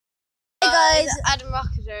Adam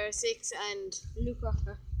Rocketer 6 and Luke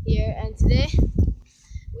Rocker here, and today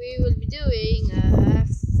we will be doing a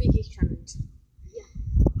free kick challenge. Yeah.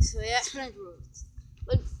 So yeah. Explain the rules.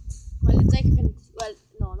 Well, it's like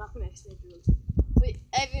no, not gonna explain the rules. But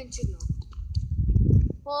everyone should know.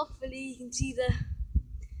 Hopefully, you can see the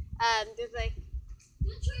there's like.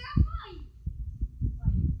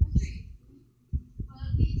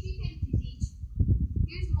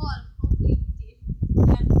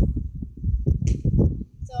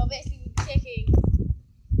 So basically we're taking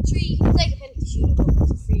three, it's like a penalty shooter, but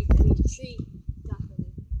it's free. I mean, three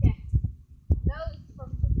definitely. Yeah. Now it's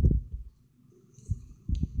perfect.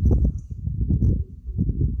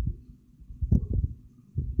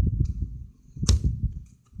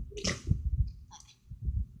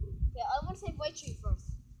 Yeah, I want to say white tree first.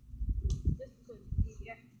 Just because it's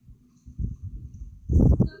easier.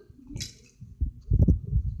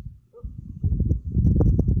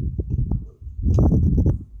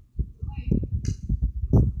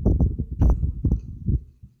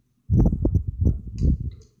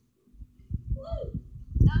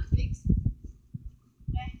 That's fixed.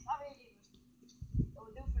 Yeah, it's not really good. So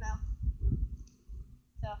we'll do it for now.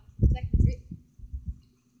 So, second free.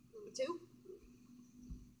 Number two.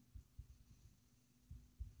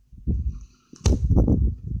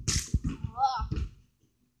 Ah.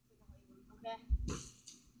 Okay.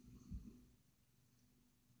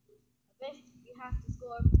 I bet you have to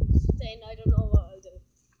score saying I don't know what I'll do.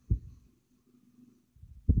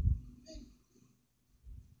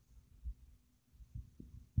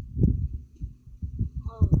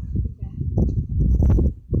 Oh, okay.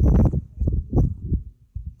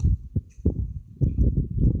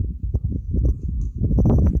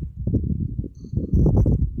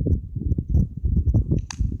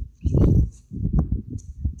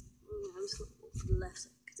 I'm just going to go for the left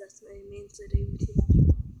side because that's my main side.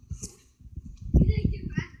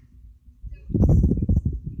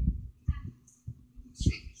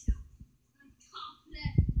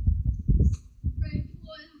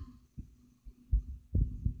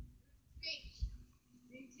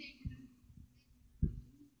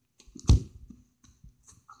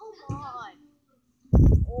 Come on!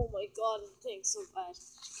 Oh my god, I'm playing so bad.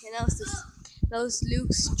 Okay, now it's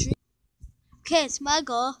Luke's three. Okay, it's my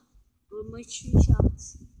goal with my three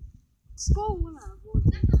shots. Score one out of one.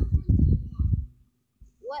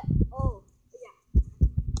 What? Oh, yeah.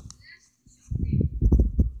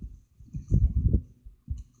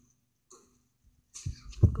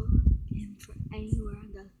 I'm going in for anywhere on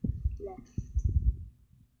the left.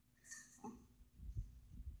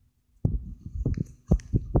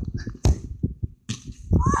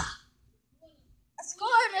 I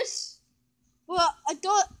scored it! Well, I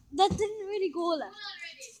don't. That didn't really go left.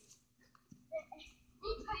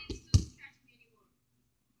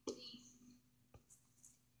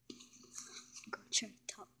 Go check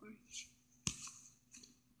top right.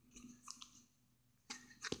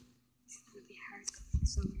 It's gonna be hard for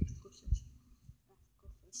someone to push it. Go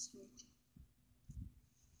for a straight.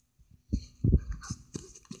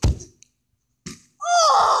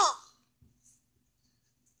 Oh!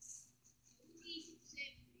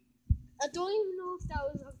 I don't even know if that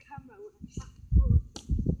was on camera when I shot the ball.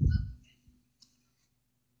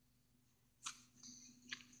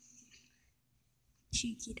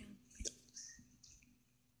 Cheeky down the middle.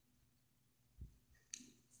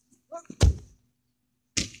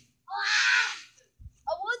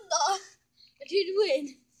 I won though. I did win.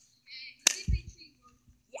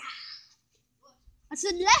 Yeah. I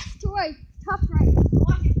said left to right, top right.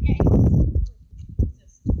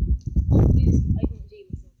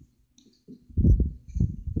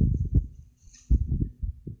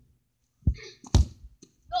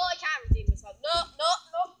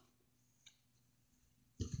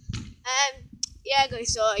 Yeah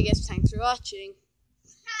guys, so I guess thanks for watching,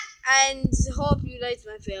 and hope you liked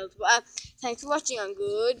my fails, but thanks for watching and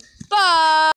goodbye.